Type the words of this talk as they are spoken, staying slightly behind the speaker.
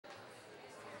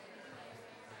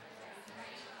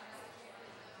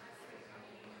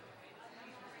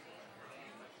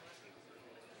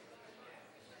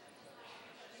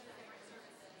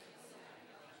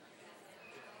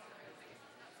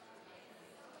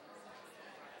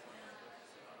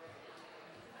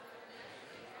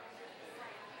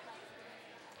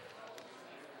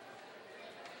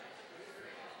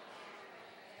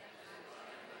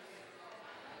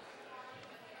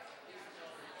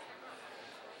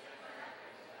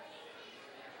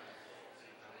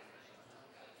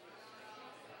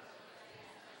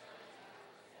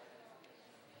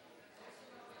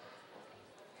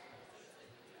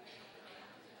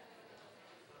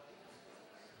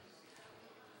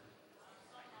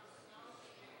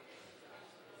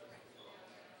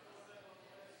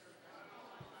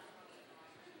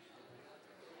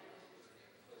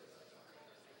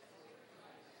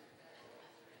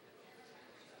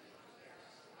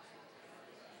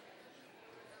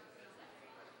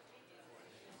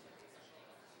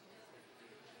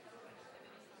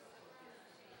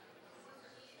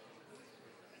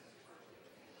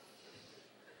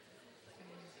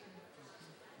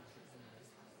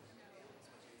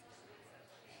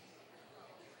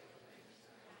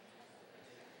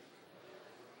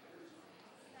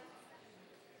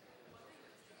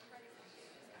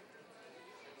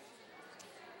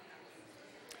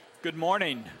Good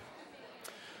morning.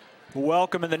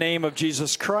 Welcome in the name of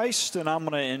Jesus Christ, and I'm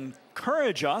going to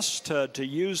encourage us to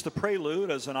use the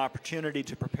prelude as an opportunity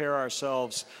to prepare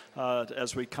ourselves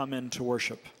as we come into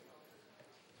worship.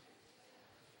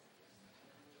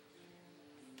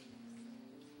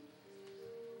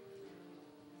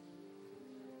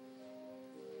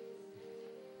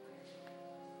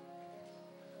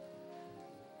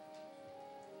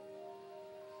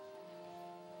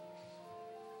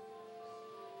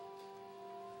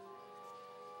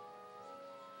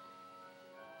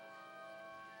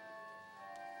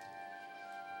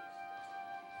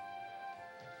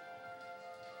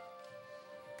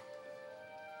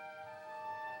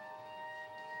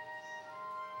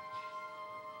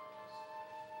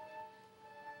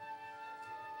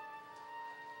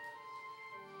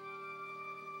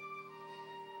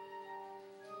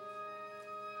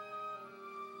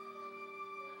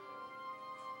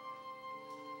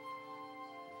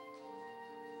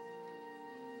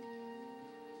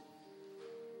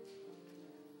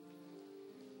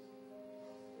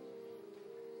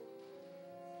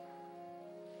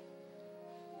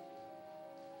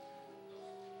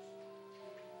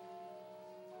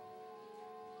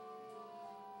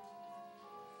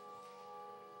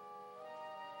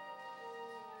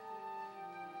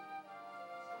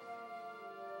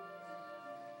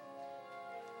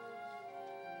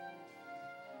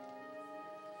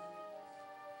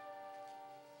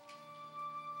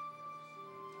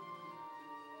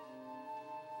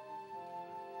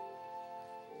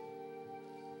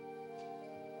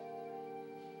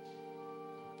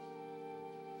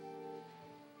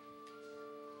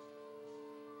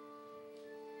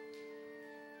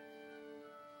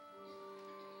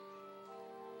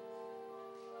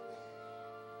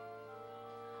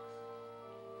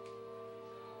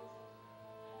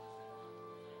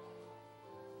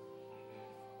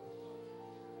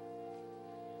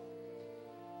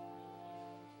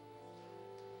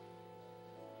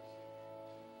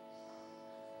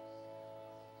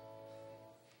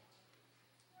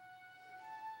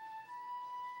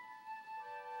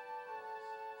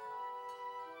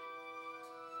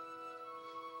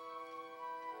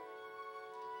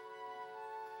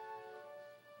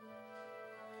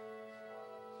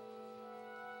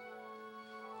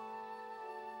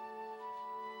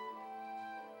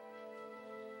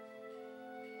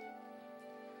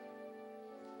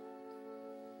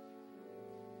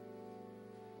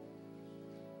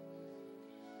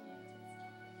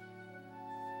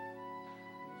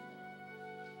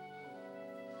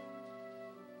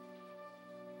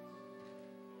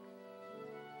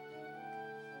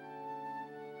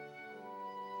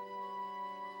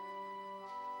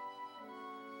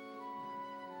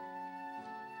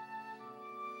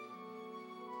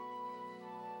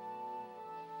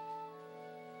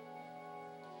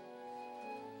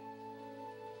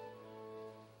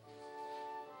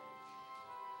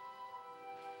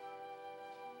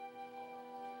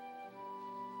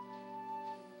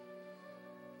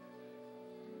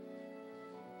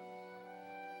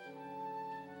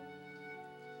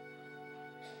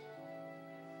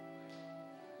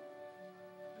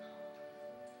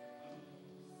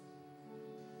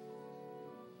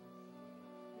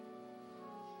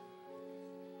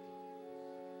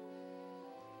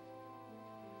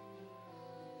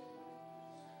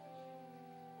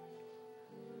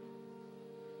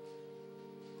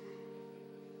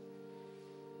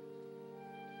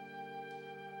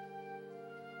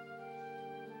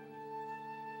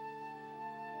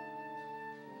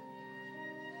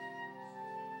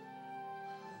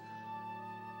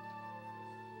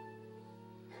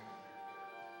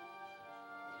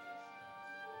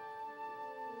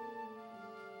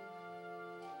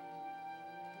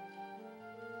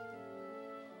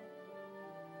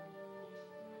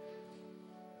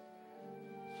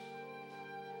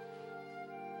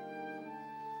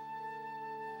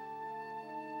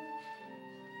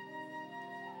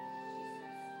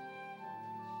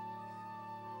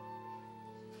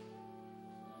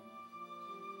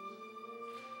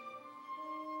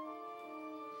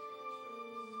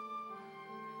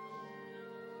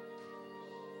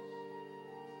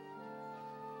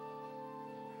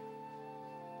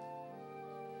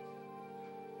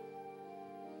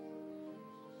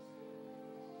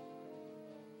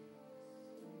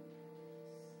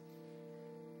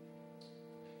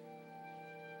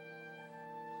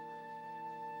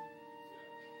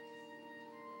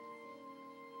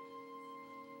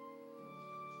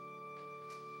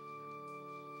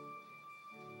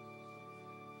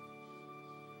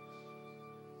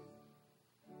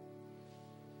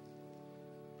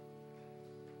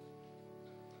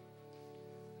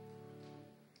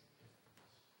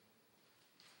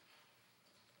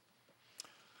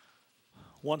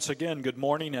 Once again, good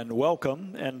morning and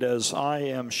welcome. And as I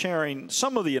am sharing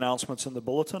some of the announcements in the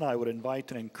bulletin, I would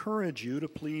invite and encourage you to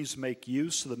please make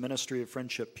use of the Ministry of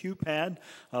Friendship pew pad.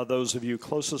 Those of you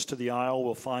closest to the aisle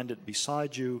will find it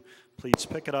beside you. Please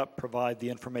pick it up, provide the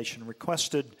information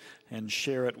requested, and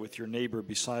share it with your neighbor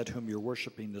beside whom you're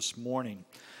worshiping this morning.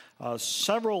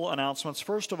 Several announcements.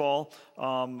 First of all,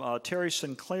 Terry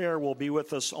Sinclair will be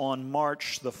with us on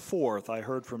March the 4th. I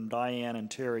heard from Diane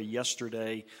and Terry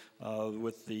yesterday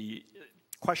with the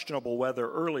questionable weather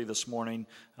early this morning.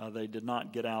 They did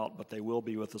not get out, but they will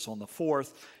be with us on the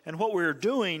 4th. And what we're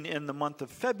doing in the month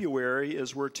of February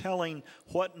is we're telling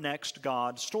what next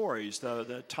God stories,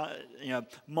 the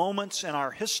moments in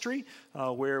our history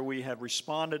where we have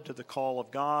responded to the call of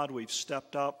God. We've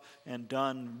stepped up and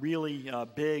done really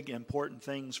big, important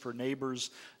things for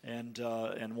neighbors. And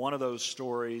one of those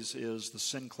stories is the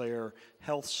Sinclair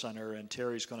Health Center, and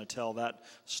Terry's going to tell that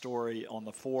story on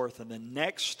the 4th. And then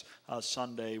next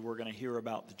Sunday, we're going to hear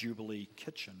about the Jubilee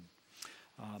Kitchen.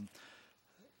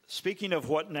 Speaking of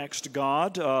what next,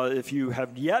 God, if you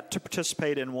have yet to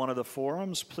participate in one of the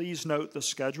forums, please note the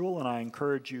schedule, and I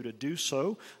encourage you to do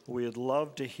so. We'd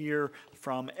love to hear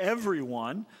from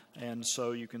everyone, and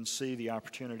so you can see the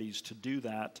opportunities to do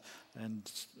that. And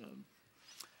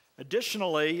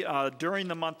additionally, during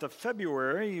the month of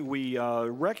February, we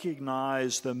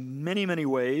recognize the many, many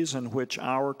ways in which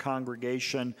our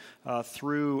congregation,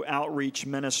 through outreach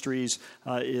ministries,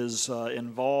 is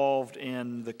involved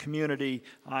in the community,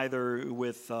 either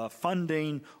with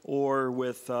funding or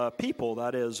with people,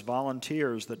 that is,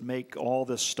 volunteers that make all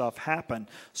this stuff happen.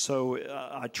 So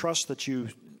I trust that you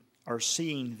are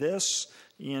seeing this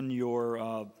in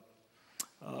your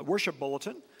worship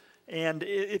bulletin. And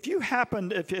if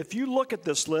you look at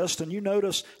this list and you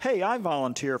notice, hey, I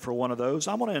volunteer for one of those,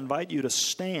 I'm going to invite you to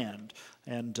stand.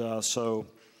 And so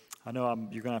I know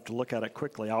you're going to have to look at it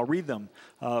quickly. I'll read them.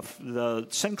 The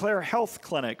Sinclair Health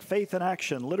Clinic, Faith in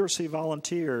Action, Literacy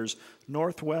Volunteers,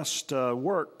 Northwest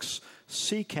Works,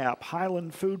 CCAP,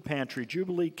 Highland Food Pantry,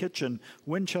 Jubilee Kitchen,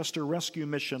 Winchester Rescue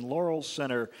Mission, Laurel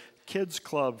Center, Kids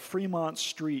Club, Fremont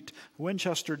Street,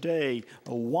 Winchester Day,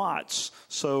 Watts.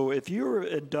 So if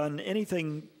you've done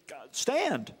anything,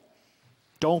 stand.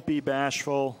 Don't be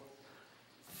bashful.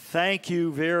 Thank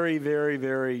you very, very,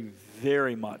 very,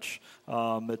 very much.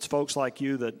 It's folks like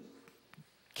you that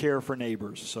care for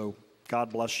neighbors, so God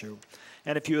bless you.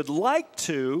 And if you would like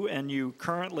to, and you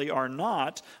currently are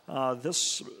not,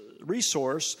 this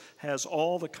resource has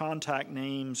all the contact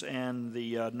names and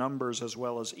the numbers as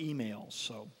well as emails.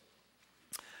 So.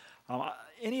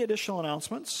 Any additional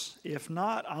announcements? If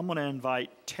not, I'm going to invite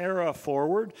Tara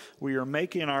forward. We are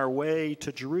making our way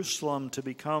to Jerusalem to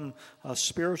become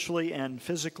spiritually and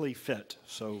physically fit.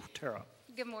 So, Tara.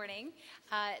 Good morning.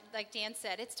 Like Dan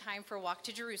said, it's time for Walk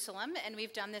to Jerusalem, and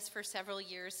we've done this for several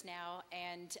years now.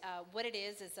 And what it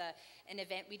is an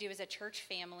event we do as a church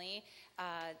family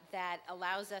that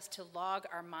allows us to log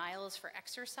our miles for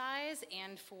exercise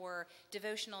and for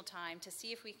devotional time to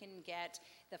see if we can get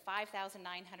the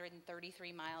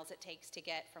 5,933 miles it takes to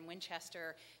get from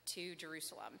Winchester to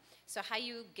Jerusalem. So how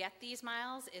you get these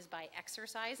miles is by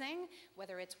exercising,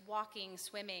 whether it's walking,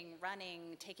 swimming,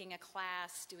 running, taking a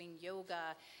class, doing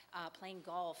yoga, playing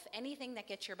golf, anything that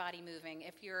gets your body moving.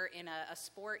 If you're in a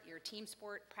sport, your team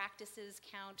sport practices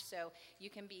count, so you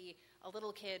can be a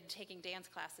little kid taking dance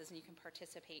classes and you can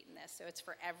participate in this, so it's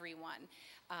for everyone.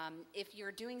 If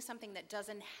you're doing something that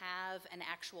doesn't have an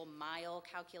actual mile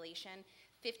calculation,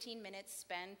 15 minutes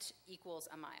spent equals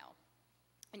a mile.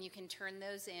 And you can turn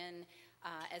those in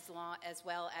as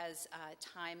well as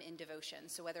time in devotion.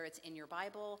 So whether it's in your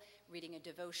Bible, reading a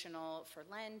devotional for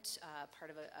Lent,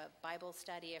 part of a Bible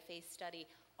study, a faith study,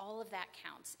 all of that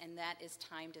counts, and that is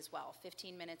timed as well.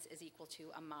 15 minutes is equal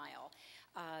to a mile.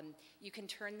 You can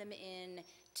turn them in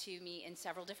to me in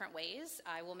several different ways.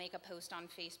 I will make a post on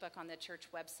Facebook on the church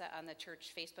website, on the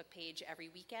church Facebook page every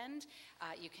weekend.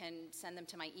 You can send them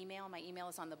to my email. My email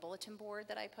is on the bulletin board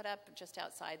that I put up just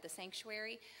outside the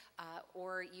sanctuary.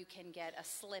 Or you can get a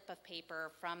slip of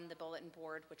paper from the bulletin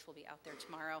board, which will be out there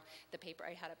tomorrow. The paper,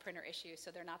 I had a printer issue, so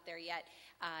they're not there yet.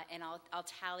 And I'll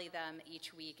tally them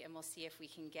each week, and we'll see if we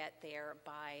can get there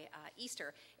by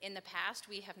Easter. In the past,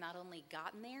 we have not only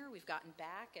gotten there, we've gotten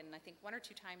back, and I think one or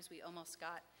two times we almost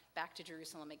got back to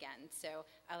Jerusalem again. So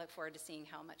I look forward to seeing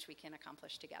how much we can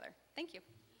accomplish together. Thank you.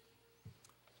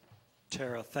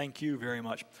 Tara, thank you very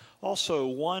much. Also,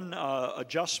 one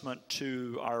adjustment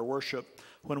to our worship.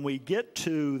 When we get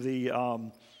to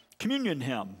the communion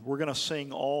hymn, we're going to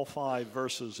sing all 5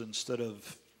 verses instead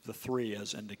of the 3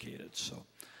 as indicated. So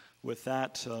with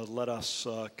that, let us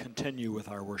continue with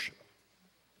our worship.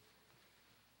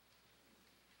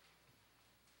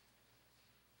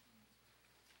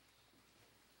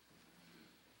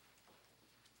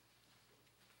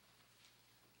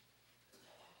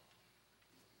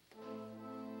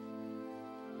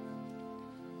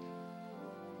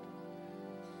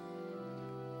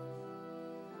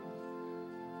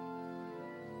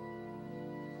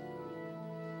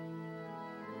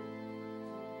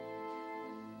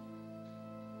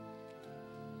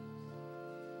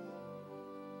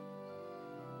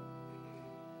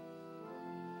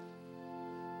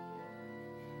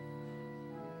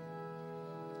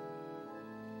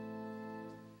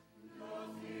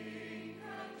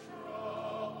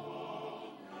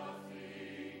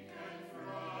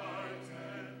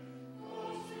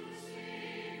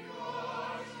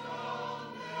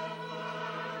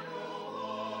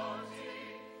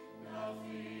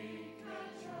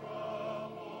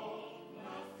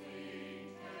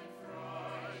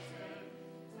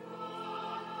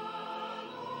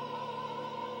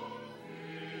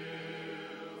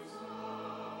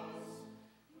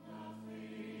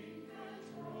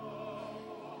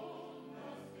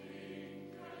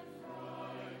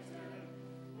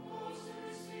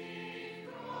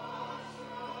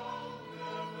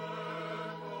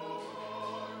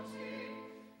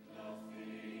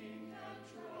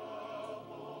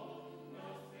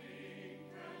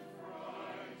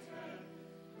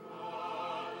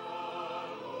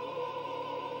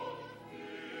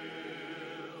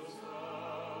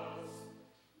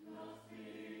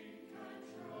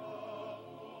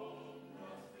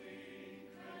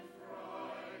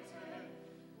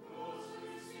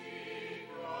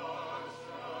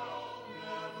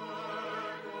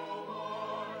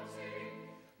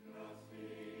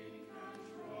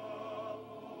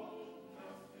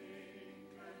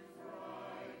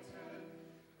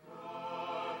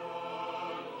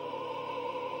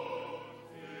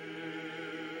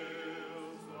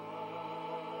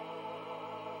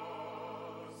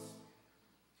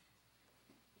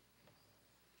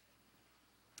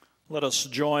 Let us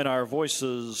join our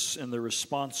voices in the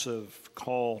responsive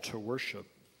call to worship.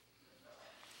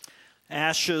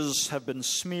 Ashes have been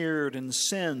smeared and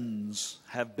sins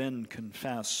have been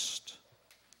confessed.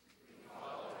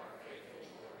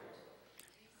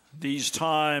 These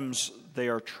times, they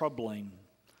are troubling.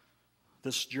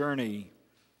 This journey,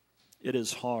 it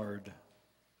is hard.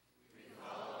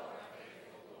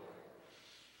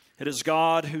 It is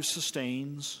God who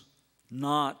sustains,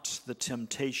 not the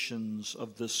temptations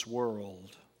of this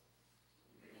world.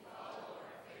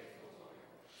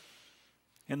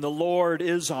 In the Lord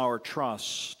is our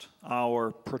trust,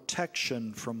 our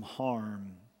protection from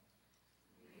harm.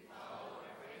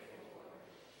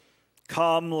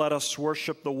 Come, let us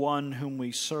worship the one whom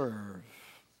we serve.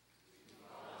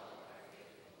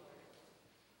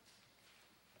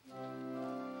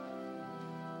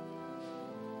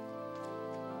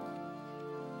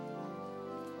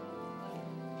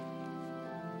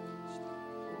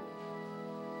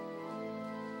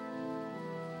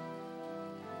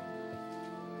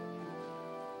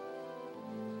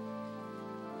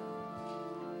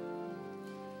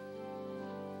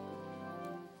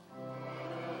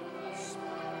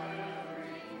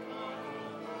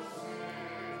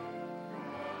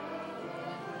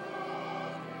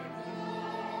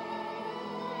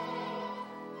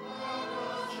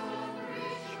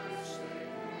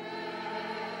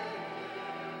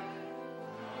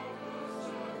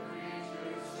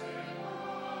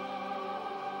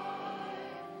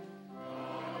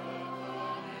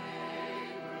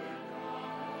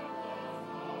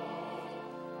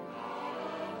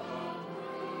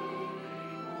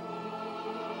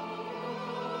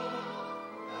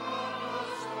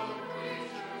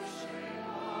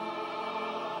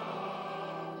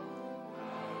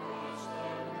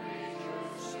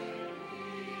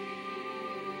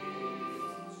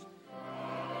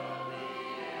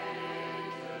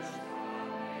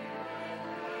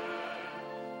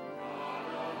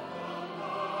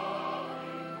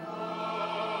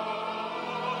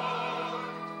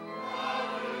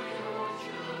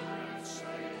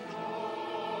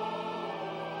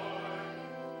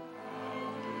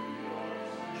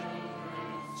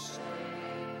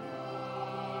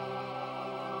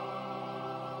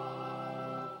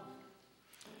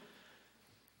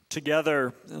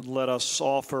 Together, let us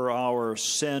offer our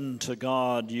sin to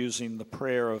God using the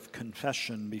prayer of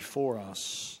confession before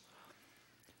us.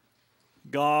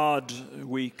 God,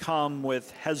 we come with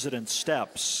hesitant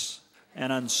steps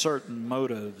and uncertain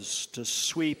motives to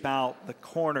sweep out the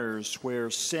corners where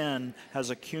sin has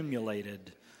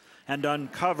accumulated and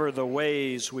uncover the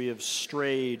ways we have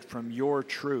strayed from your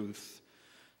truth.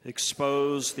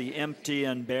 Expose the empty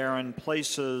and barren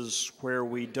places where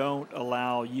we don't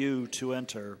allow you to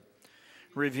enter.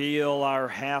 Reveal our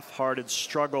half-hearted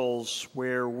struggles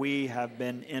where we have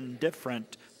been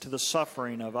indifferent to the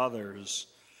suffering of others.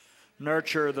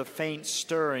 Nurture the faint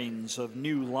stirrings of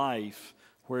new life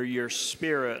where your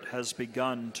Spirit has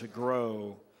begun to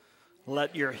grow.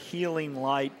 Let your healing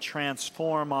light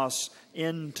transform us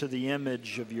into the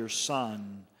image of your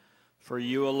Son. For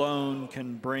you alone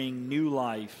can bring new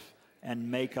life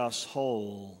and make us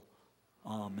whole.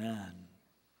 Amen.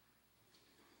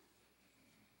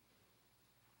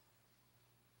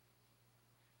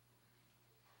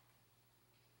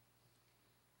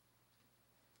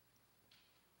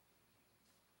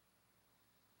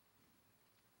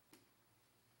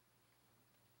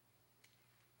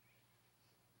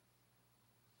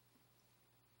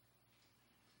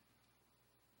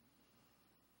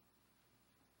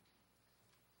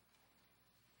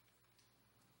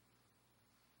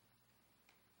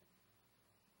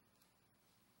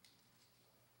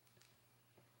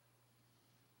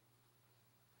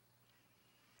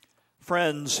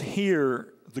 Friends,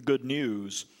 hear the good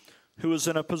news. Who is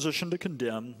in a position to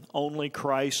condemn? Only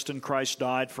Christ, and Christ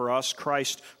died for us.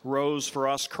 Christ rose for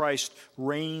us. Christ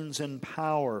reigns in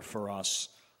power for us.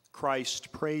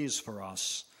 Christ prays for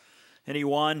us.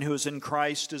 Anyone who is in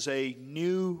Christ is a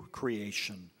new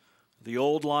creation. The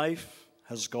old life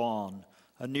has gone.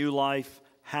 A new life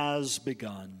has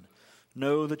begun.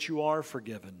 Know that you are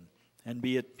forgiven and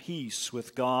be at peace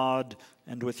with God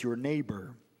and with your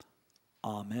neighbor.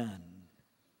 Amen.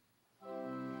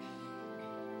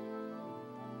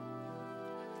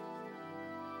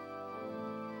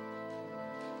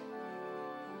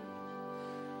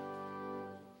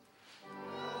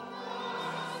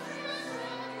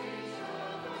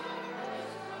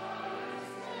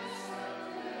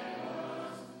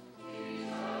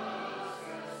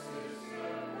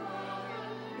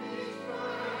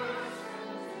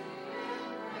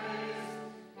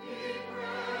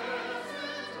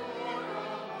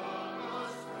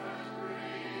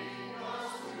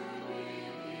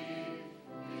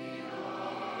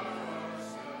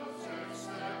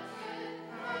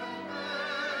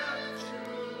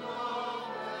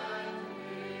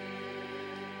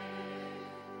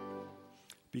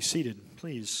 Be seated,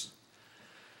 please.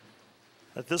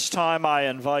 At this time, I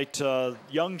invite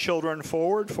young children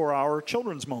forward for our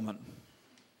children's moment.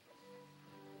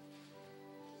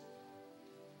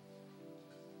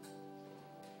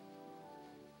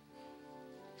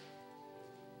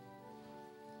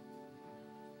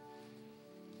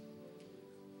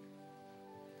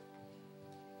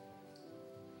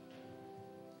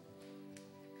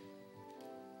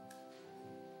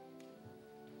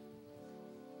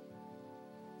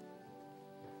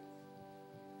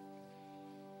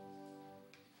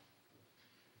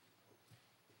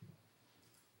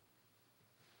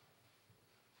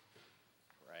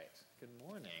 Good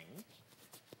morning.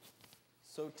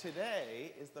 So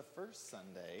today is the first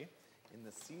Sunday in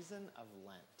the season of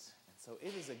Lent. And so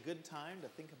it is a good time to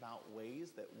think about ways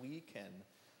that we can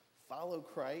follow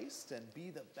Christ and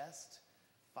be the best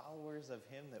followers of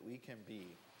him that we can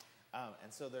be.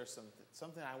 And so there's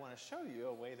something I want to show you,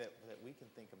 a way that we can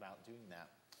think about doing that.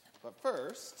 But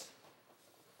first,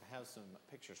 I have some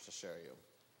pictures to show you.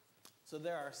 So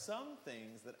there are some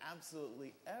things that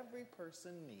absolutely every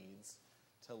person needs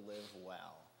to live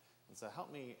well. And so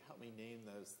help me name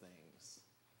those things.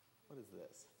 What is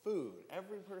this? Food.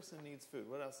 Every person needs food.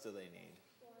 What else do they need?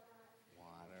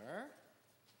 Water.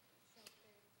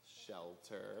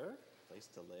 Shelter. Place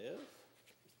to live.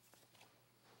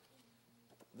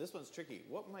 This one's tricky.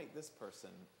 What might this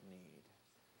person need?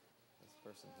 This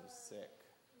person who's sick.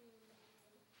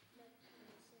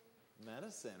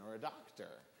 Medicine or a doctor.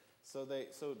 So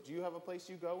do you have a place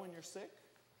you go when you're sick?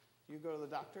 You go to the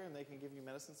doctor and they can give you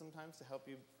medicine sometimes to help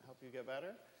you get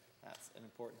better. That's an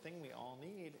important thing we all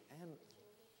need.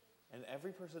 And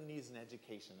every person needs an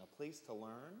education, a place to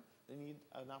learn. They need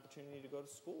an opportunity to go to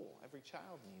school. Every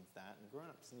child needs that, and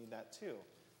grown-ups need that too,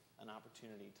 an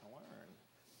opportunity to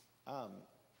learn.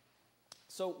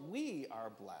 So we are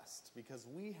blessed because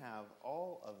we have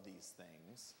all of these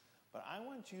things, but I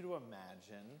want you to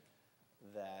imagine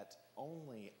that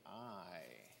only I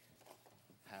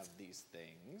have these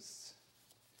things,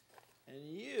 and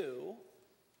you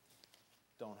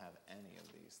don't have any of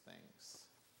these things.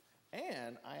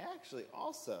 And I actually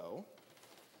also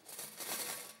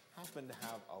happen to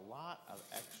have a lot of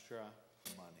extra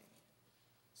money.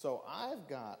 So I've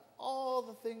got all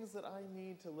the things that I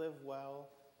need to live well,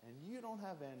 and you don't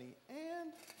have any,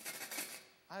 and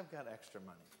I've got extra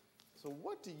money. So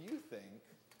what do you think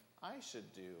I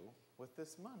should do with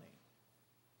this money?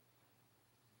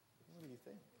 What do you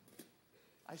think?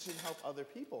 I should help other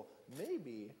people.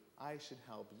 Maybe I should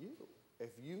help you.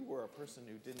 If you were a person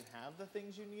who didn't have the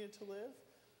things you needed to live,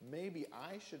 maybe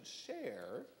I should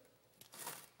share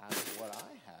out of what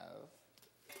I have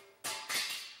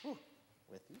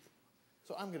with you.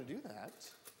 So I'm going to do that.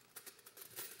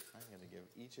 I'm going to give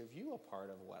each of you a part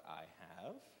of what I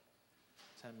have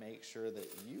to make sure that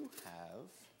you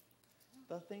have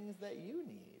the things that you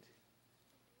need.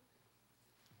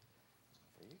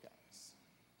 For you guys.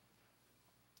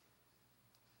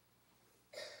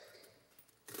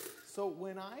 So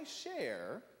when I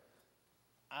share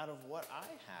out of what I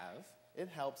have, it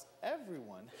helps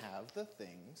everyone have the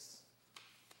things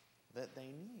that they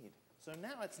need. So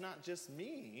now it's not just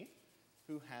me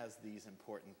who has these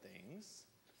important things,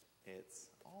 it's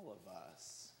all of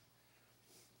us.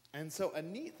 And so a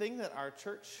neat thing that our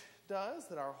church does,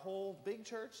 that our whole big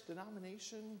church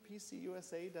denomination,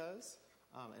 PCUSA does,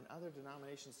 and other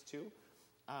denominations too,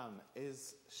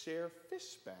 is share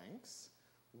fish banks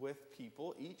with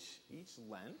people each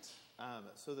Lent,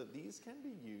 so that these can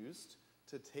be used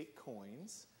to take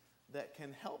coins that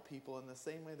can help people in the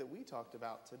same way that we talked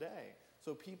about today.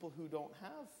 So people who don't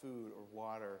have food or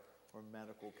water or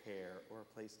medical care or a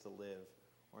place to live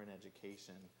or an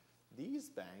education, these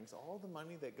banks, all the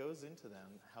money that goes into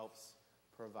them helps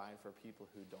provide for people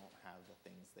who don't have the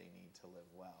things they need to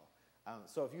live well.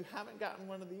 So if you haven't gotten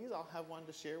one of these, I'll have one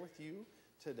to share with you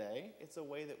today. It's a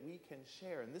way that we can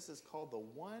share, and this is called the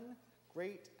 1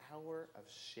 Great Hour of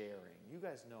Sharing. You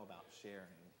guys know about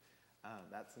sharing.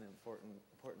 That's an important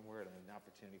word and an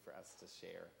opportunity for us to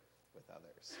share with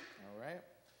others. All right?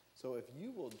 So if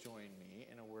you will join me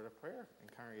in a word of prayer,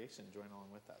 and congregation, join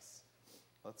along with us.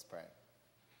 Let's pray.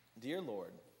 Dear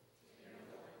Lord,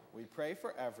 we pray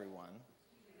for everyone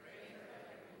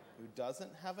who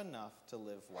doesn't have enough to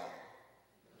live well.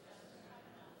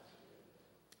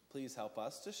 Please help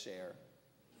us to share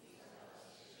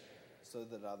so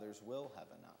that others will have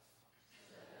enough.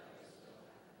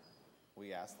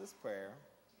 We ask this prayer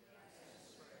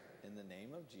in the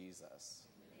name of Jesus.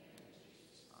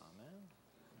 Amen.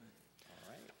 All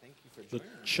right. Thank you for The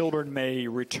joining me. children may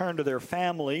return to their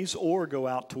families or go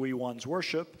out to We One's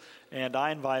worship. And I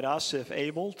invite us, if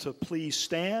able, to please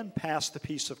stand, pass the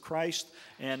peace of Christ.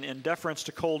 And in deference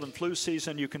to cold and flu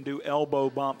season, you can do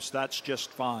elbow bumps. That's just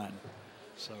fine.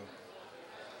 So.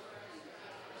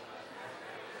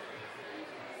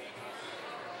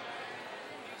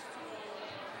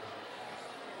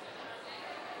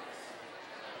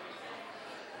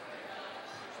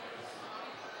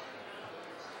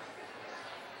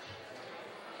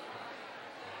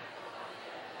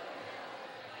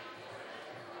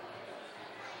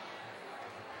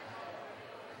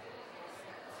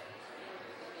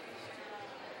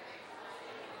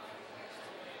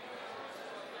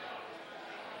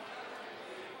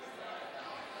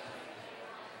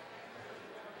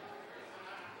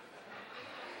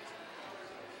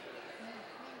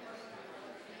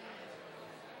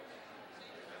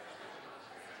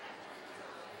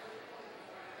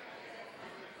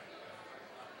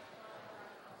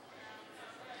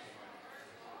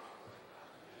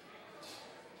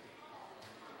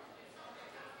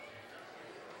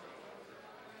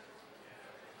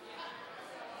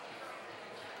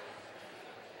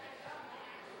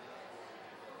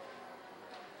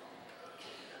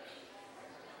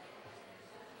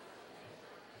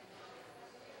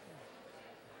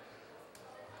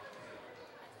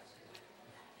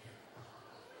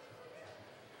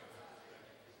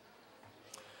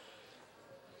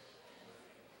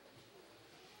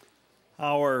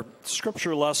 Our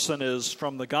scripture lesson is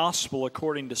from the Gospel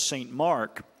according to St.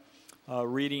 Mark,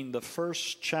 reading the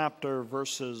first chapter,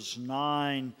 verses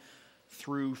 9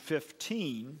 through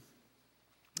 15.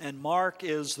 And Mark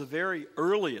is the very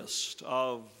earliest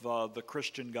of the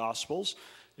Christian Gospels.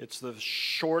 It's the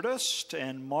shortest,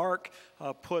 and Mark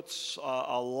puts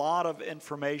a lot of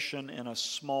information in a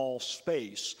small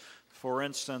space. For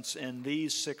instance, in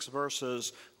these 6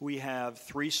 verses, we have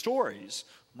 3 stories.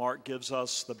 Mark gives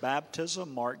us the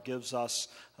baptism, Mark gives us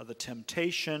the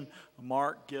temptation,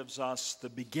 Mark gives us the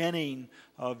beginning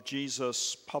of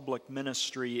Jesus' public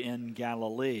ministry in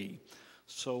Galilee.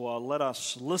 So let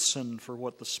us listen for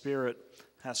what the Spirit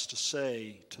has to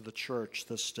say to the church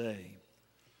this day.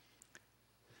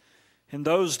 In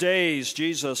those days,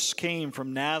 Jesus came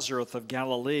from Nazareth of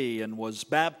Galilee and was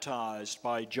baptized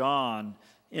by John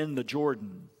in the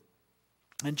Jordan.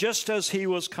 And just as he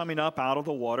was coming up out of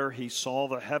the water, he saw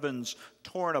the heavens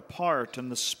torn apart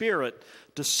and the Spirit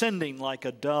descending like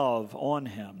a dove on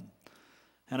him.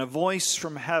 And a voice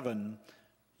from heaven,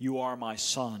 "You are my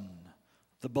Son,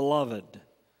 the beloved.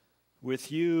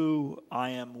 With you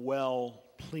I am well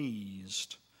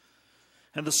pleased."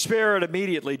 And the Spirit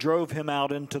immediately drove him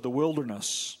out into the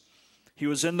wilderness. He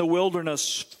was in the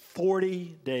wilderness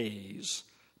 40 days,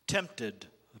 tempted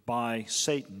by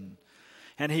Satan.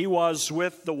 And he was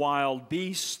with the wild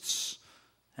beasts,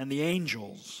 and the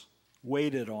angels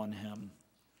waited on him.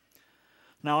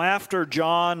 Now after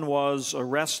John was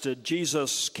arrested,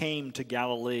 Jesus came to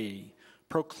Galilee,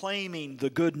 proclaiming the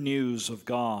good news of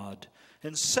God,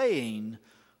 and saying,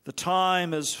 "The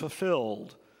time is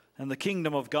fulfilled, and the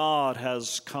kingdom of God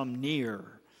has come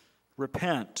near.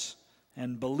 Repent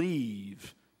and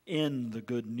believe in the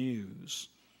good news."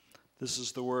 This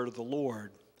is the word of the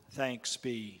Lord. Thanks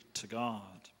be to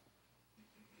God.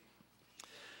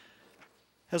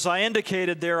 As I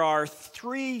indicated, there are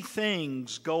 3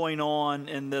 things going on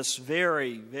in this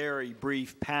very, very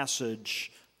brief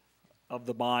passage of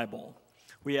the Bible.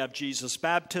 We have Jesus'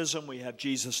 baptism, we have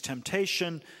Jesus'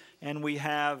 temptation, and we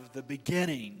have the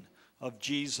beginning of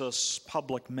Jesus'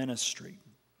 public ministry.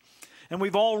 And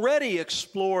we've already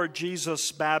explored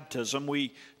Jesus' baptism.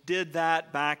 We did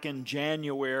that back in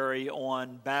January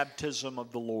on Baptism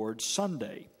of the Lord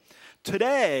Sunday.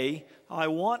 Today, I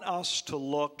want us to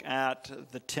look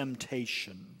at the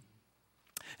temptation.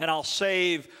 And I'll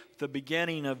save the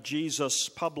beginning of Jesus'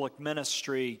 public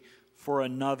ministry for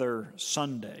another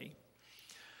Sunday.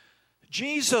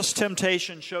 Jesus'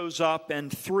 temptation shows up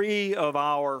in 3 of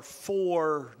our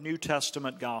 4 New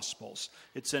Testament Gospels.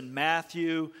 It's in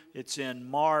Matthew, it's in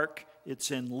Mark, it's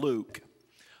in Luke.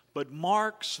 But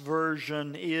Mark's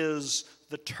version is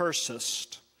the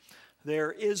tersest.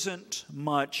 There isn't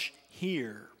much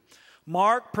here.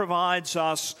 Mark provides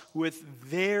us with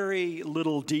very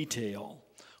little detail,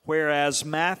 whereas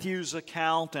Matthew's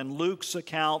account and Luke's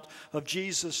account of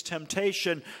Jesus'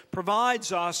 temptation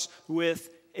provides us with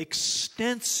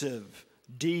extensive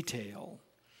detail.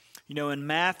 You know, in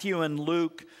Matthew and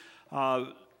Luke,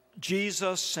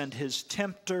 Jesus and his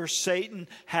tempter, Satan,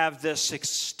 have this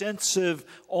extensive,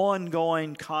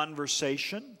 ongoing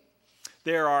conversation.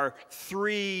 There are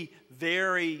 3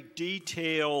 very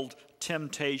detailed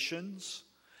temptations.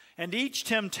 And each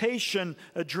temptation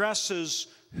addresses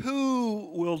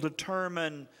who will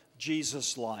determine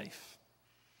Jesus' life.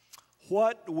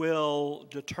 What will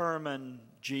determine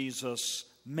Jesus'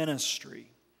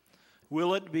 ministry?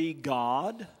 Will it be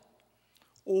God,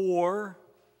 or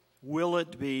will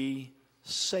it be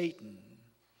Satan?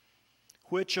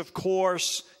 Which, of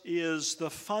course, is the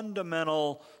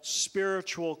fundamental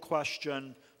spiritual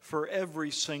question for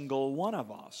every single one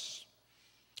of us.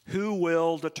 Who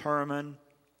will determine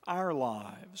our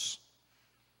lives?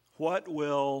 What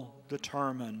will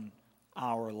determine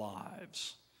our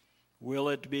lives? Will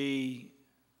it be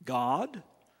God,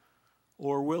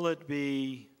 or will it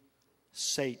be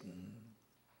Satan?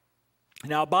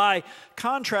 Now, by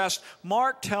contrast,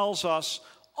 Mark tells us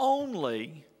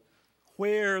only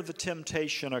where the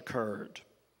temptation occurred,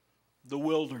 the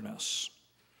wilderness.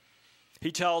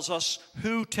 He tells us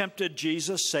who tempted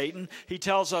Jesus, Satan. He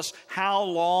tells us how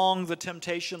long the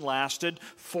temptation lasted,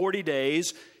 40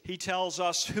 days. He tells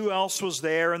us who else was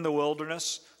there in the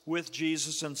wilderness with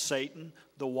Jesus and Satan,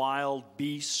 the wild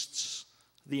beasts,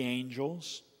 the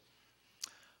angels.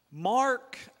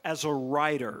 Mark, as a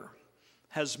writer,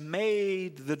 has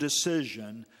made the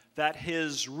decision that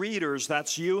his readers,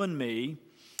 that's you and me,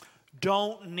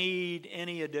 don't need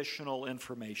any additional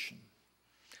information.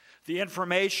 The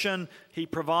information he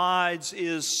provides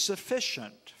is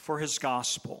sufficient for his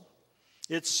gospel.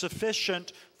 It's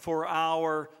sufficient for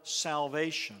our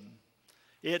salvation.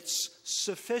 It's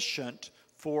sufficient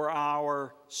for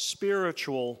our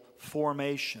spiritual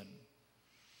formation.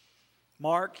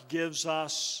 Mark gives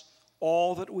us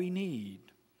all that we need.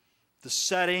 The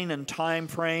setting and time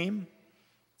frame,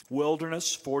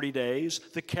 wilderness, 40 days.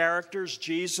 The characters,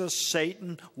 Jesus,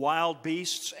 Satan, wild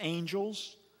beasts,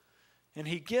 angels. And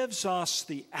he gives us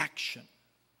the action,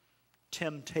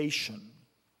 temptation.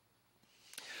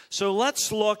 So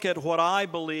let's look at what I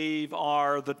believe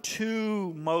are the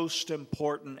two most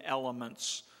important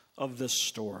elements of this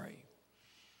story.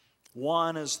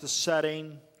 One is the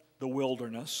setting, the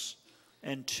wilderness,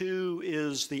 and two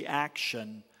is the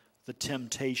action, the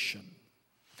temptation.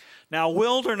 Now,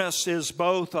 wilderness is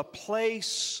both a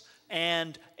place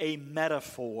and a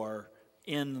metaphor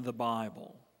in the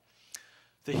Bible.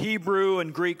 The Hebrew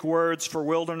and Greek words for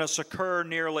wilderness occur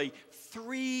nearly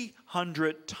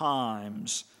 300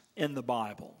 times in the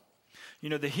Bible. You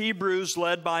know, the Hebrews,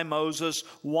 led by Moses,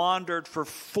 wandered for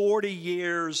 40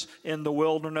 years in the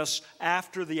wilderness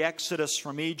after the Exodus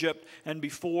from Egypt and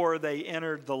before they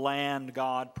entered the land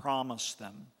God promised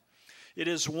them. It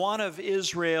is one of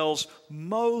Israel's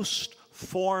most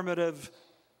formative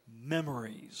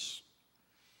memories.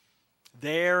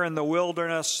 There in the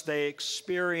wilderness, they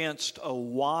experienced a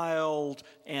wild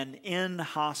and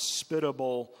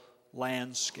inhospitable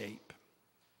landscape.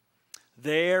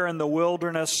 There in the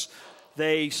wilderness,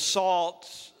 they sought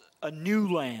a new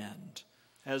land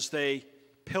as they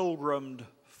pilgrimed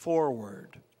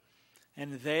forward.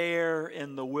 And there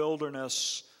in the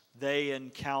wilderness, they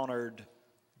encountered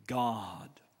God.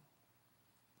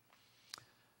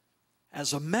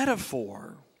 As a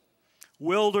metaphor,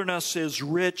 wilderness is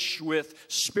rich with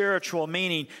spiritual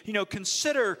meaning. You know,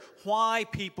 consider why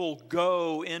people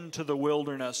go into the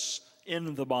wilderness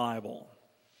in the Bible.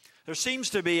 There seems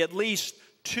to be at least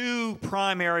two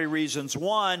primary reasons.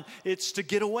 One, it's to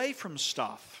get away from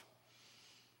stuff,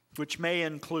 which may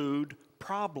include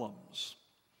problems.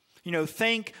 You know,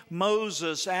 think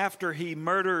Moses after he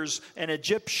murders an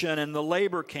Egyptian in the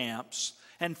labor camps.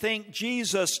 And think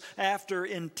Jesus after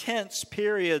intense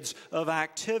periods of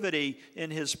activity in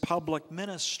his public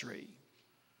ministry.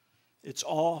 It's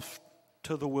off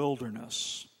to the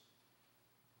wilderness.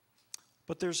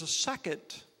 But there's a second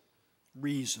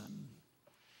reason.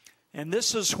 And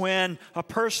this is when a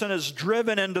person is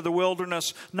driven into the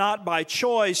wilderness not by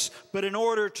choice, but in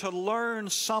order to learn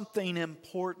something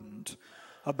important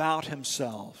about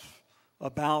himself,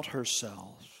 about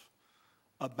herself,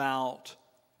 about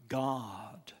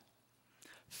God.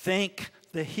 Think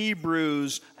the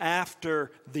Hebrews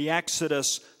after the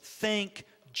Exodus. Think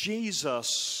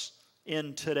Jesus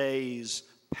in today's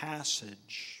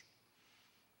passage.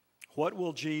 What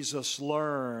will Jesus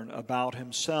learn about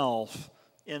himself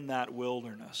in that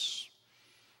wilderness?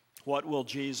 What will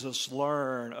Jesus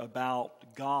learn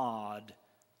about God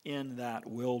in that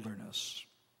wilderness?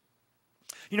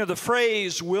 You know, the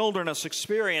phrase wilderness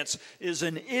experience is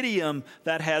an idiom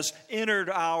that has entered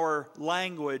our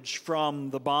language from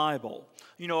the Bible.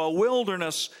 You know, a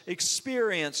wilderness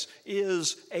experience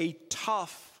is a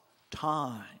tough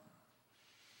time.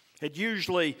 It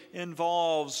usually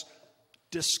involves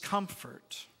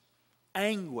discomfort,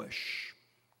 anguish,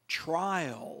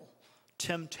 trial,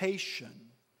 temptation.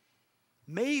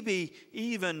 maybe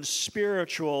even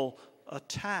spiritual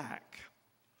attack.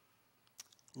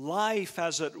 Life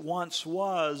as it once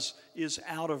was is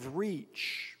out of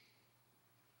reach.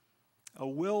 A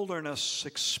wilderness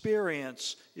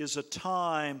experience is a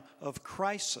time of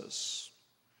crisis.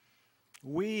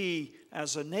 We,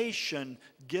 as a nation,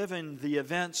 given the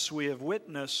events we have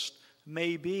witnessed,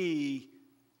 may be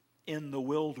in the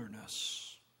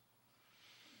wilderness.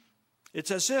 It's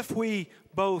as if we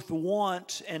both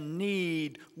want and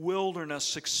need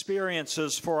wilderness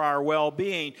experiences for our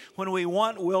well-being. When we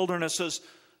want wilderness,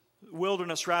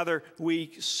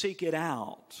 we seek it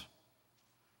out.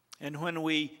 And when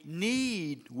we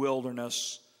need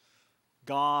wilderness,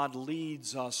 God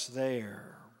leads us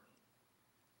there.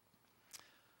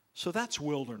 So that's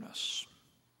wilderness.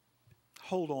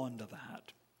 Hold on to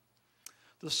that.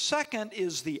 The second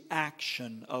is the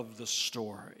action of the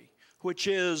story, which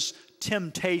is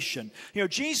temptation. You know,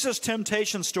 Jesus'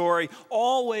 temptation story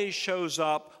always shows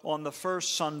up on the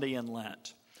first Sunday in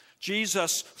Lent.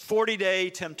 Jesus'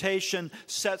 40-day temptation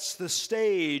sets the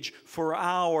stage for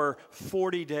our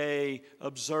 40-day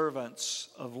observance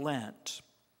of Lent.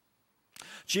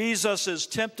 Jesus is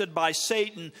tempted by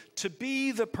Satan to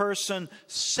be the person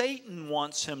Satan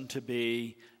wants him to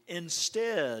be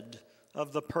instead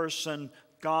of the person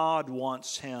God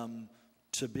wants him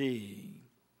to be.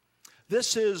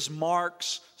 This is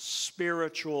Mark's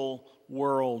spiritual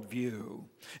worldview.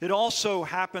 It also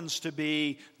happens to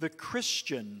be the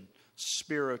Christian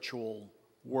spiritual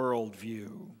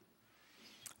worldview.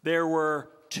 There were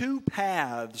two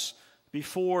paths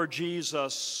before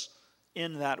Jesus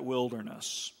in that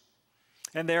wilderness.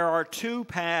 And there are two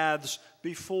paths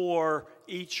before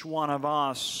each one of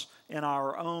us in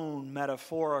our own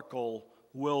metaphorical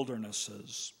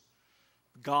wildernesses.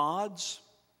 God's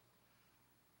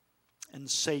and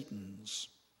Satan's.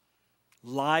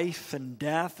 Life and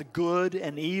death, good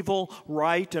and evil,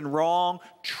 right and wrong,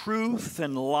 truth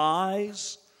and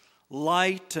lies,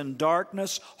 light and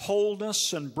darkness,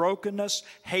 wholeness and brokenness,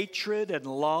 hatred and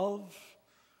love,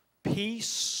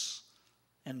 peace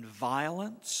and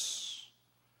violence.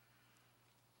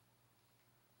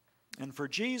 And for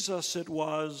Jesus it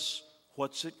was,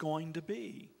 what's it going to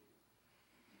be?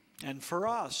 And for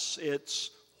us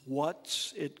it's,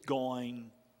 what's it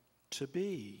going to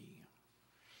be?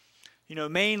 You know,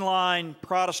 mainline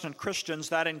Protestant Christians,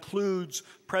 that includes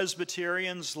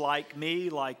Presbyterians like me,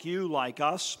 like you, like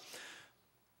us,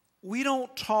 we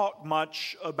don't talk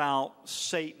much about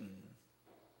Satan.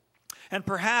 And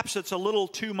perhaps it's a little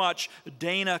too much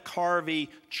Dana Carvey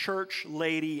church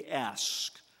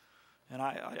lady-esque. And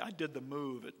I did the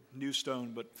move at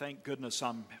Newstone, but thank goodness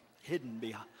I'm hidden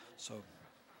behind.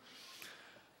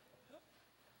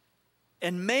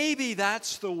 And maybe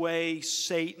that's the way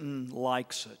Satan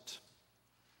likes it.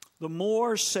 The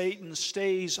more Satan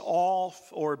stays off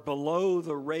or below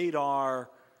the radar,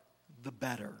 the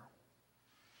better.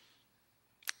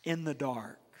 In the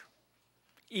dark,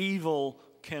 evil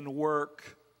can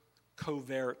work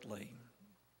covertly.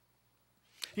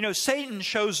 You know, Satan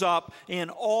shows up in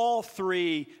all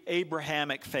three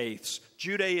Abrahamic faiths: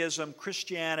 Judaism,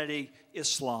 Christianity,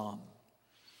 Islam.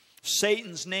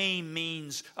 Satan's name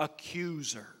means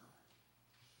accuser,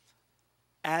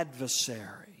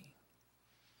 adversary.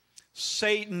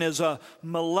 Satan is a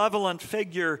malevolent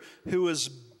figure who is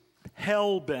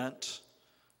hell-bent,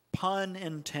 pun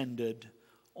intended,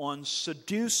 on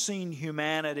seducing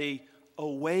humanity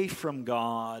away from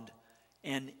God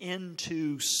and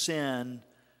into sin,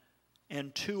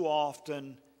 and too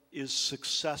often is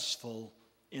successful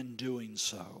in doing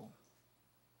so.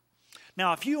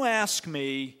 Now, if you ask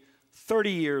me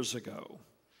 30 years ago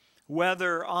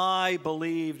whether I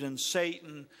believed in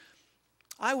Satan,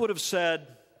 I would have said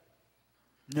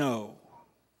no.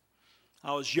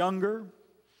 I was younger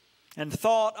and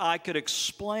thought I could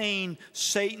explain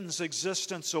Satan's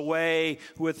existence away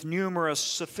with numerous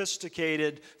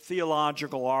sophisticated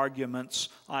theological arguments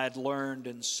I had learned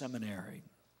in seminary.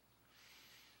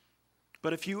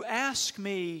 But if you ask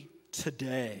me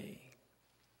today,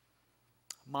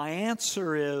 my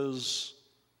answer is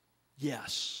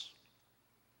yes.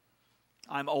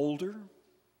 I'm older.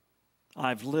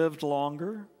 I've lived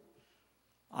longer.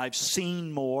 I've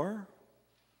seen more.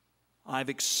 I've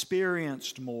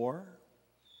experienced more.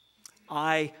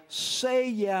 I say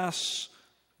yes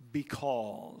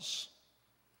because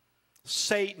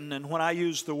Satan, and when I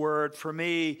use the word, for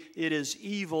me, it is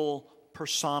evil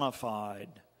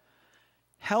personified,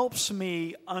 helps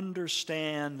me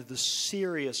understand the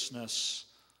seriousness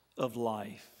of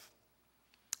life,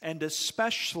 and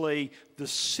especially the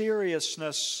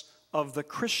seriousness of the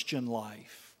Christian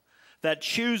life. that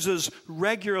chooses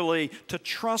regularly to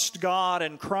trust God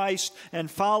and Christ and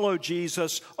follow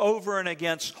Jesus over and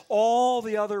against all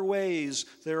the other ways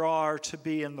there are to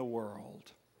be in the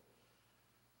world.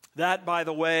 That, by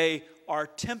the way, are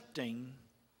tempting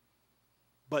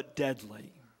but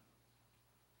deadly.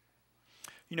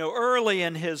 You know, early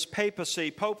in his papacy,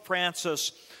 Pope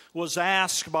Francis was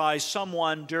asked by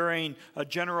someone during a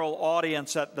general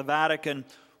audience at the Vatican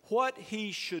what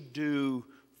he should do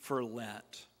for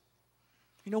Lent.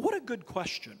 You know, what a good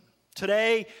question.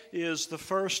 Today is the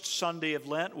first Sunday of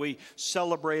Lent. We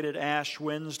celebrated Ash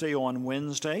Wednesday on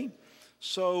Wednesday.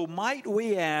 So might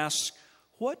we ask,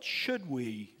 what should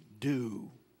we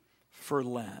do for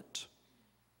Lent?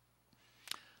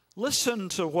 Listen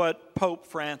to what Pope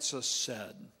Francis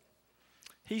said.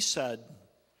 He said,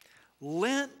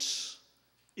 Lent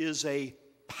is a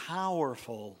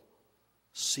powerful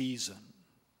season.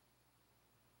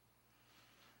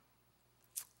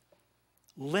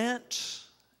 Lent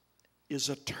is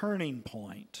a turning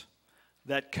point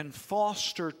that can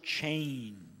foster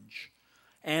change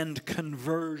and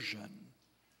conversion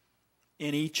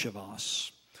in each of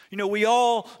us. You know, we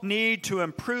all need to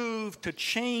improve, to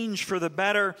change for the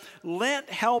better. Lent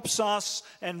helps us,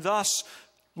 and thus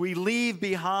we leave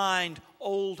behind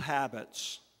old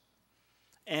habits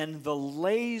and the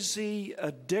lazy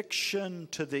addiction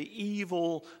to the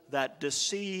evil that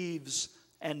deceives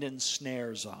and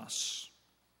ensnares us.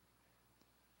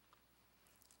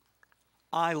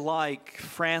 I like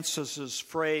Francis's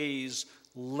phrase,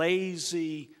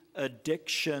 lazy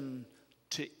addiction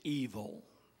to evil.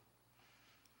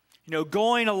 You know,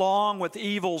 going along with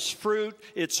evil's fruit,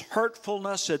 its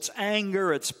hurtfulness, its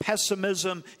anger, its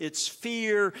pessimism, its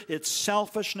fear, its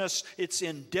selfishness, its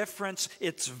indifference,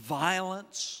 its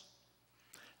violence,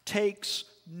 takes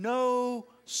no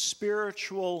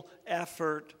spiritual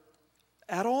effort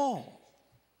at all.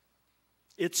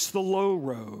 It's the low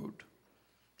road.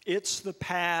 It's the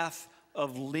path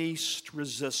of least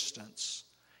resistance.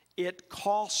 It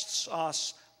costs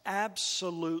us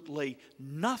absolutely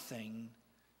nothing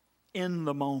in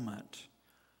the moment.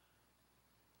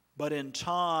 But in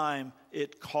time,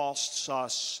 it costs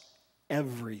us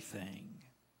everything.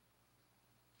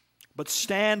 But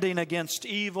standing against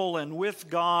evil and with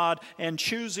God and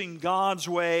choosing God's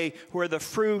way where the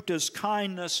fruit is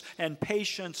kindness and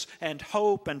patience and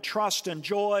hope and trust and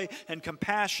joy and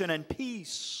compassion and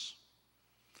peace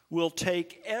will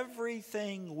take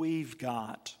everything we've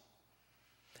got.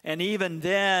 And even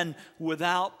then,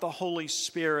 without the Holy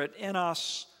Spirit in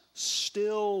us,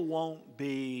 still won't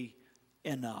be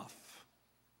enough.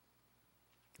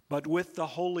 But with the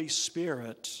Holy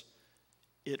Spirit,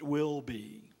 it will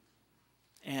be.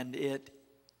 And it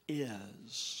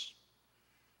is.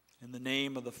 In the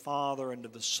name of the Father, and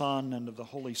of the Son, and of the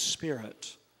Holy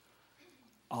Spirit.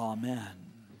 Amen.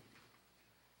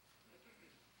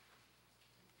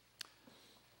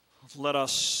 Let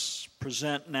us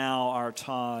present now our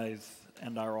tithe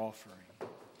and our offering.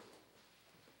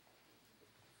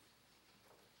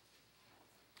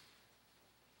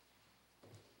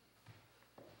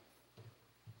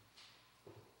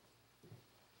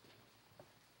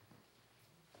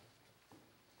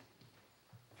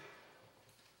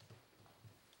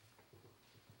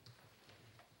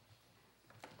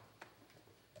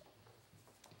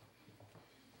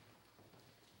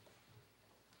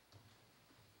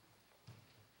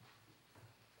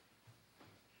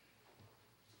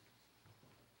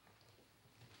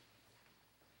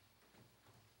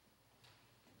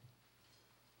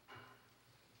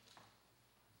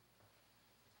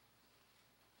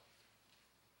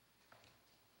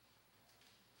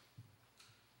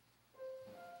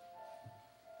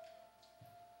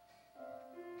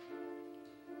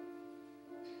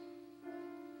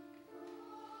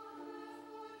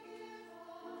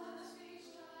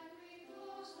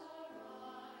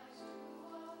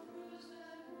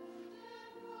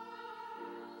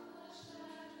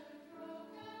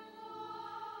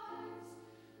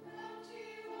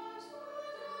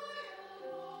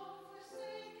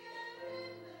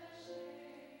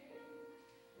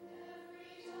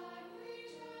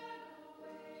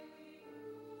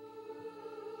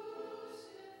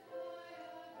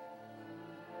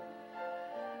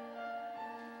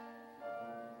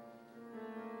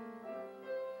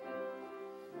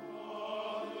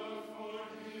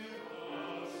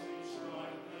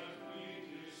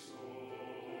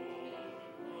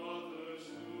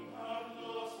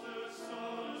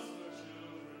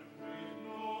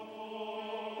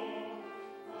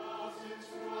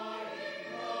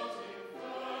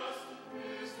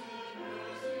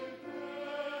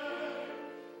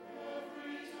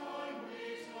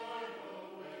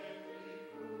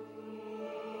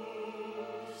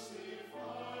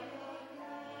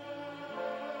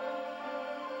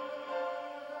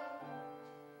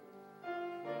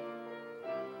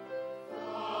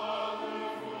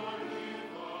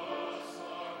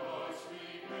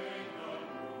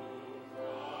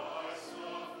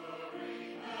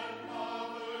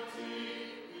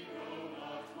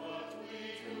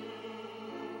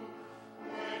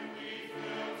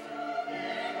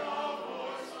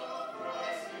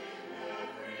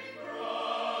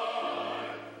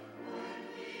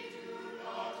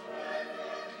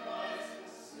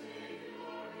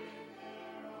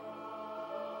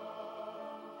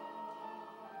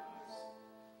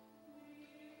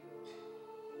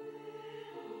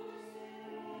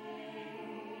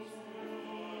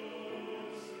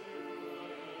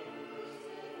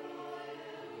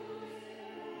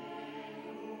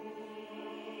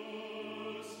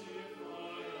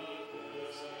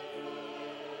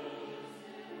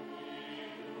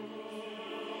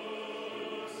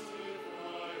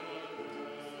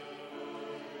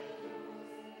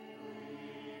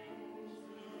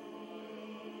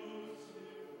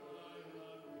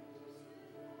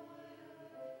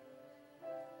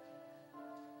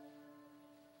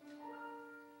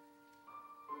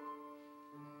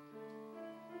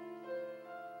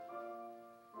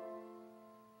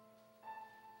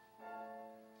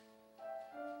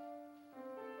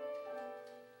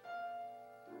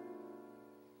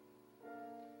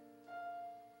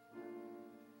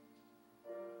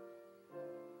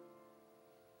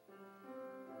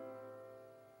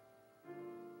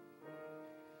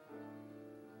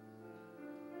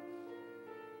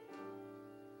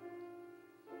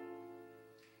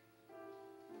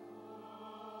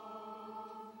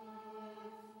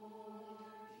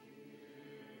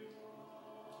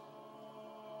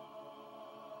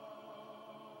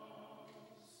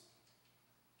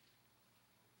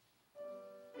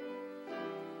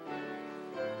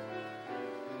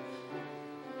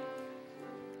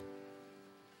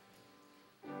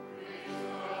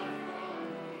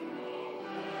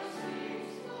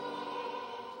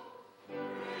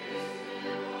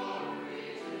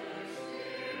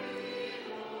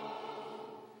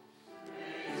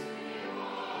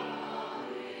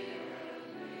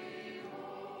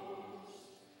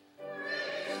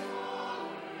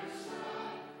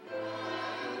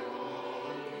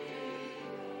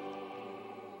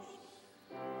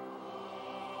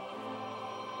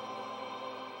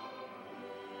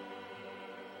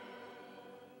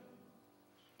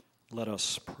 Let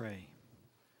us pray.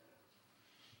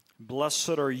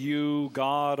 Blessed are you,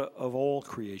 God of all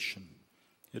creation.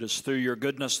 It is through your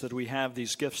goodness that we have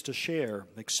these gifts to share.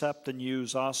 Accept and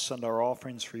use us and our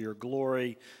offerings for your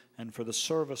glory and for the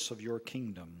service of your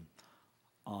kingdom.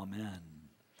 Amen.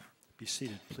 Be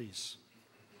seated, please.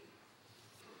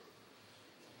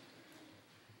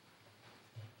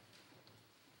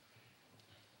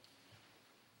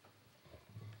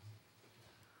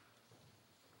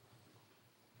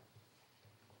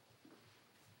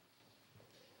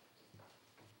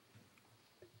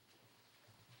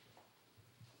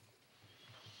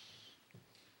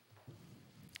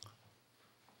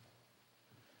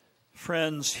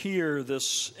 Friends, hear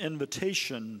this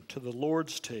invitation to the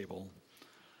Lord's table.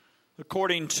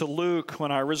 According to Luke,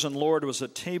 when our risen Lord was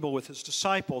at table with his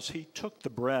disciples, he took the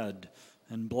bread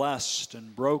and blessed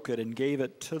and broke it and gave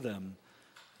it to them.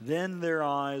 Then their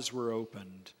eyes were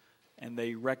opened and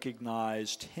they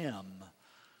recognized him.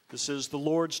 This is the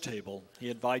Lord's table.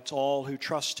 He invites all who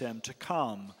trust him to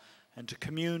come and to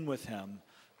commune with him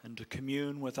and to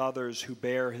commune with others who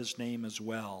bear his name as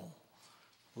well.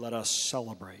 Let us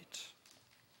celebrate.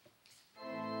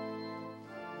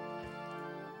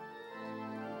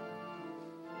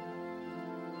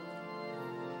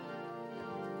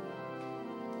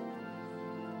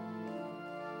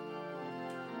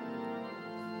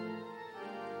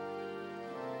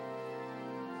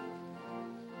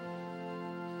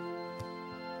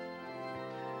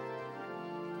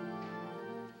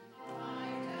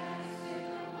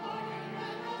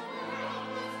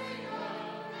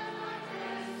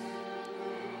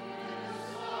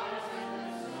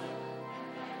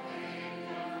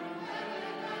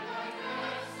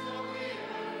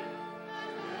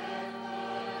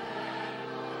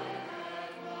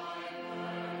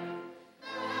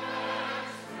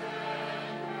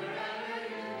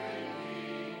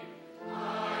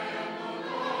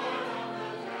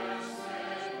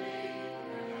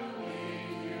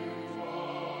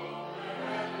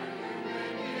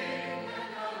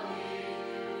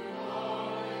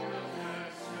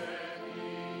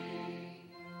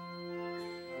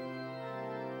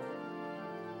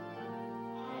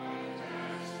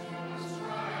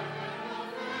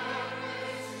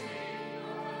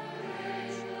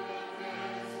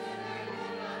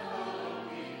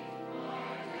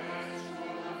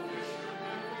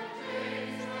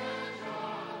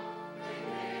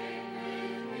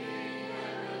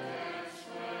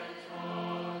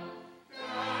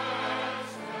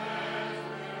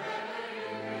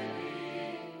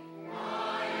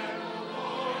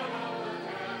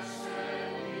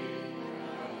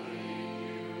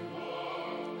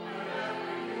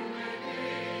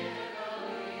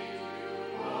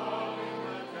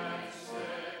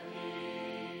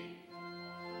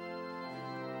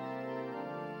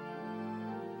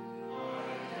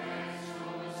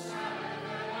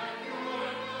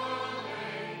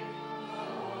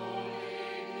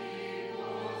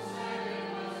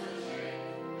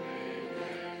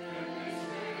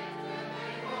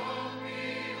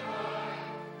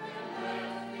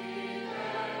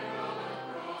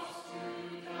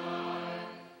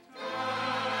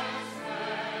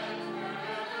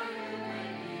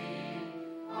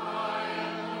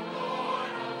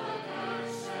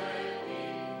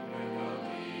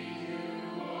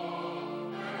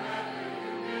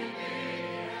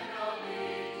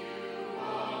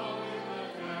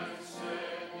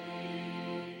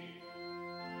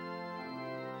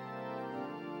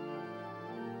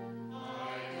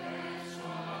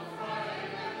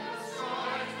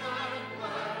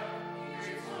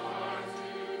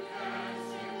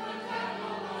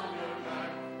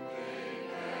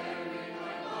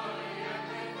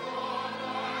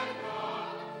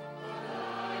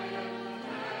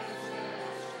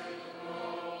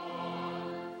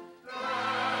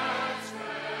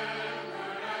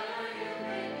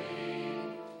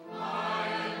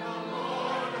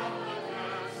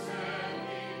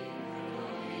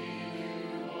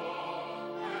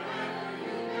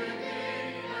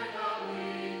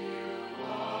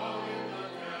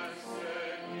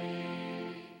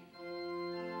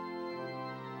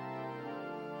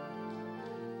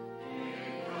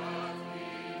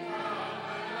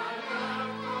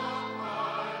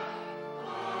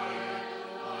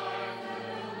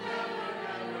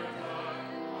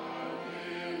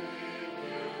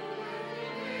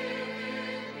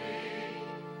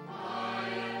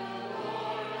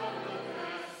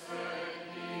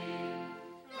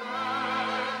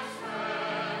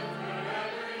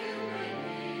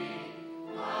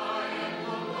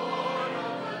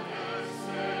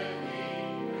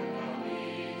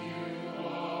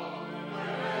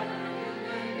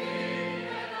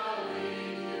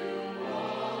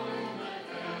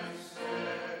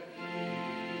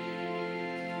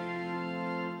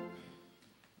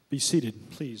 Be seated,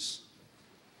 please.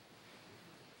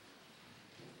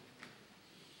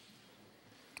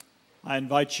 I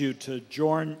invite you to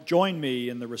join me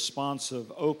in the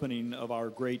responsive opening of our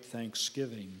great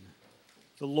Thanksgiving.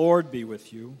 The Lord be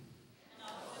with you. And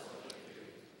also with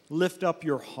you. Lift up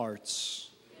your hearts.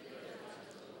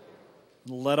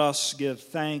 Let us give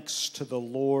thanks to the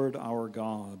Lord our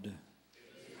God.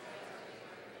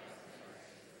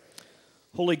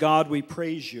 Holy God, we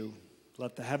praise you.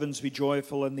 Let the heavens be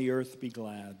joyful and the earth be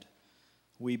glad.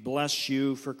 We bless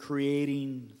you for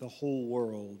creating the whole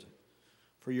world,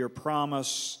 for your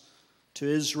promise to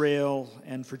Israel,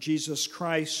 and for Jesus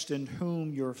Christ, in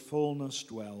whom your fullness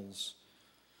dwells.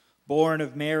 Born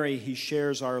of Mary, he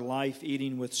shares our life.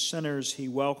 Eating with sinners, he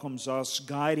welcomes us.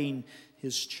 Guiding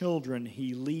his children,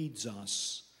 he leads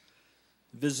us.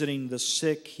 Visiting the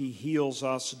sick, he heals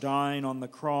us. Dying on the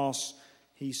cross,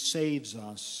 he saves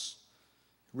us.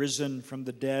 Risen from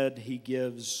the dead, he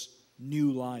gives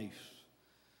new life.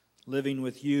 Living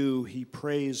with you, he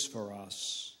prays for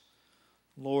us.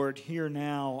 Lord, hear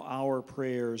now our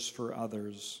prayers for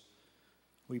others.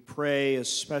 We pray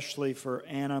especially for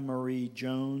Anna Marie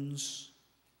Jones.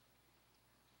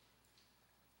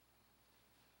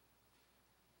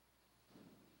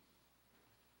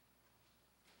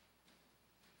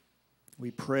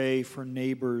 We pray for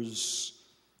neighbors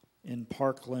in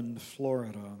Parkland,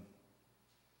 Florida.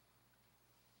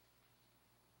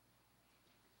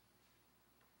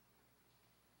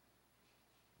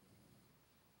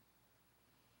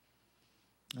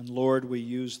 And Lord, we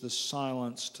use this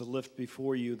silence to lift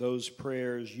before you those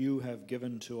prayers you have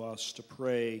given to us to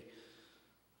pray.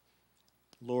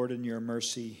 Lord, in your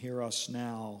mercy, hear us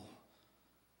now.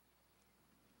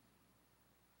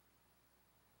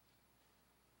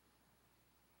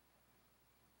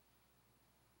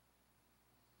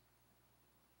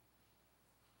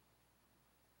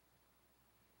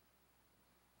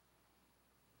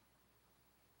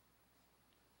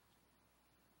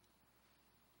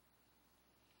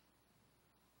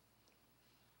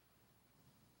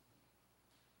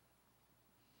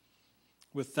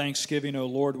 With thanksgiving, O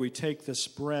Lord, we take this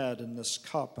bread and this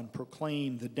cup and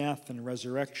proclaim the death and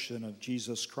resurrection of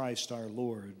Jesus Christ our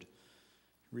Lord.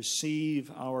 Receive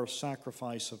our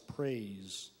sacrifice of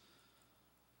praise.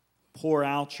 Pour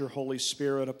out your Holy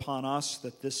Spirit upon us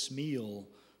that this meal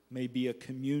may be a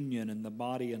communion in the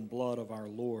body and blood of our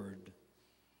Lord.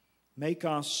 Make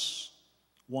us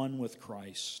one with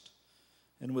Christ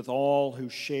and with all who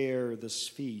share this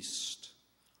feast.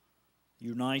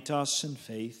 Unite us in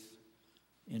faith.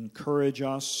 Encourage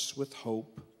us with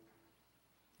hope.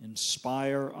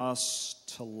 Inspire us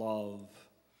to love,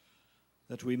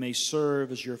 that we may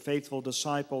serve as your faithful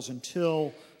disciples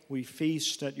until we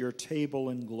feast at your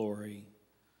table in glory.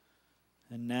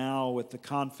 And now, with the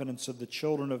confidence of the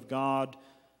children of God,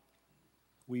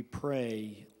 we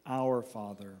pray, Our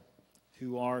Father,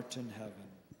 who art in heaven,